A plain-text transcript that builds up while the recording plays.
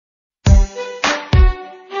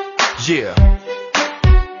Yeah.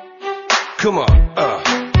 Come on,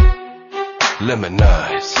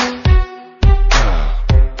 Lemonize.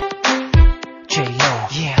 J-Lo,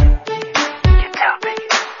 yeah. Get down, baby.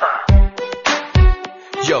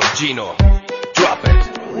 Yo, Gino, drop it.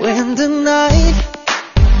 When the night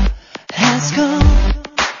has come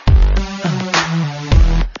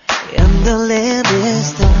and the land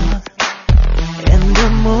is dark and the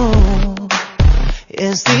moon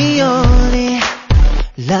is the only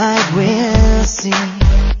light we'll see.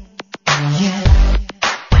 Yeah.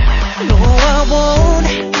 No, I won't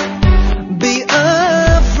be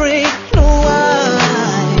afraid. No, I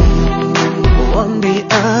won't be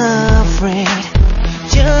afraid.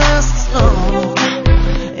 Just as long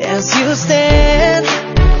as you stand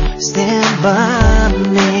by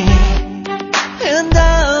me. And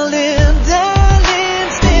darling,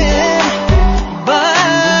 stand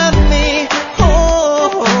by me.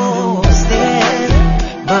 Oh, stand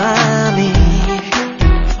by me.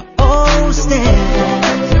 Oh,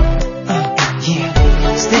 stand,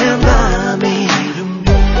 yeah, stand by me.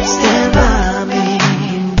 Stand by me,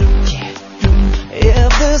 yeah.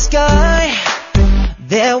 If the sky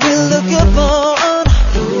that we look upon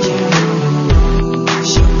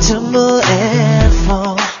should tumble and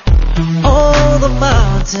fall, all the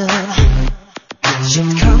mountain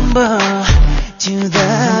should crumble to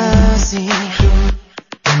the sea.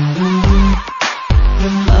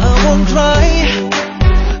 I won't cry,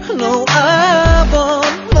 no I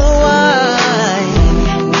won't, no I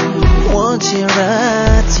won't shed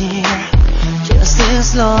a tear, just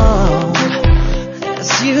as long as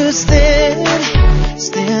you stand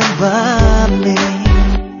by me.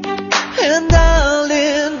 And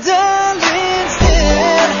darling, stand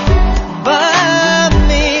by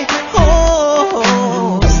me.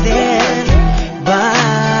 Oh, stand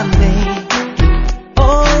by me.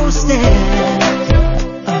 Oh, stand,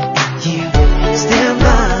 yeah, stand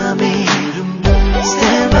by me.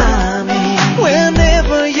 Stand by me.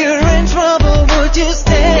 Whenever you're in trouble, would you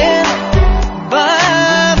stand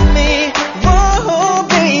by me? Oh,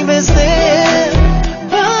 baby, stand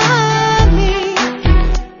by me.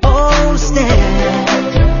 Oh,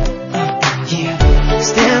 stand, yeah,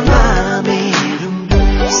 stand by me.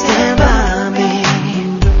 Stand by me,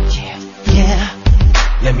 yeah.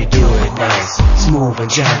 Let me do it nice, smooth and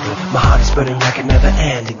gentle. My heart is burning like a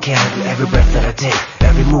never-ending candle. Every breath that I take,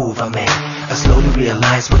 every move I make, I slowly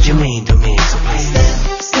realize what you mean to me. So please,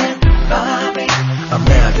 stand by me. I'm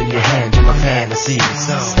nailed in your hand, you're my fantasy.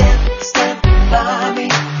 So Stand by me.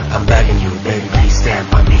 I'm begging you, baby, please stand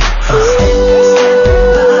by me.